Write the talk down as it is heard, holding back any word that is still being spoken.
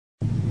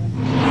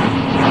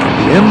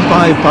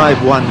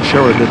M551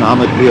 Sheridan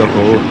armored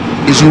vehicle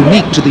is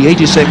unique to the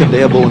 82nd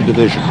Airborne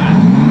Division.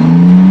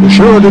 The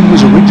Sheridan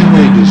was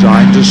originally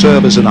designed to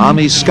serve as an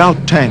Army scout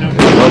tank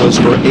as well as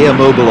for air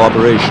mobile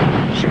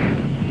operations.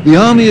 The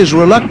Army is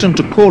reluctant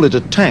to call it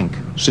a tank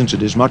since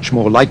it is much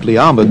more lightly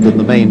armored than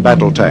the main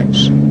battle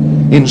tanks.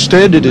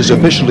 Instead, it is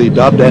officially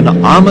dubbed an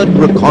Armored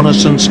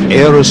Reconnaissance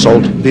Air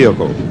Assault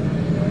Vehicle.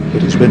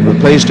 It has been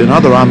replaced in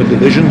other armored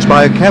divisions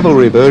by a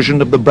cavalry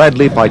version of the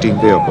Bradley fighting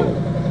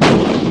vehicle.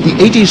 The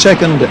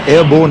 82nd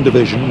Airborne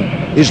Division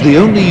is the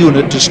only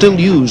unit to still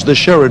use the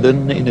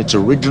Sheridan in its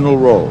original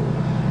role.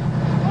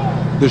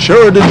 The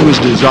Sheridan was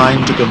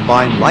designed to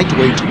combine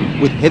lightweight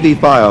with heavy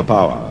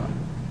firepower.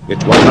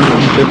 Its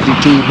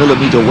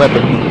 152mm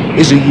weapon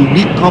is a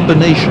unique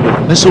combination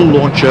of missile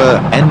launcher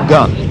and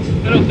gun,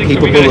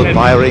 capable of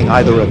firing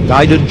either a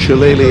guided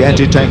Shillelagh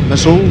anti-tank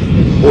missile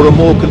or a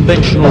more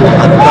conventional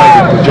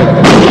unguided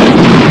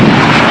projectile.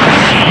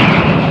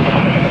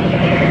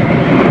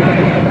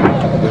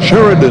 The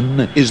Sheridan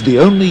is the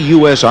only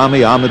U.S.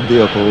 Army armored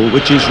vehicle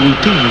which is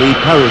routinely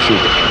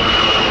parachuted.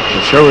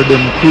 The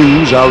Sheridan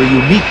crews are a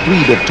unique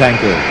breed of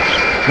tankers,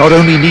 not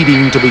only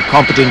needing to be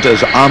competent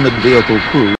as armored vehicle crew,